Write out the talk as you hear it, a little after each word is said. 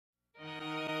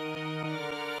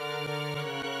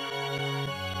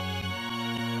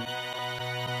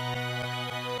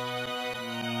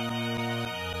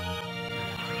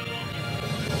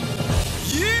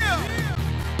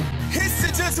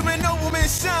Living over in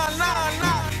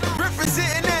Shonlock,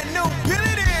 representing that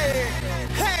nobility.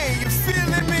 Hey, you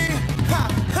feeling me? Ha,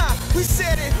 ha, we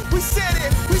said it,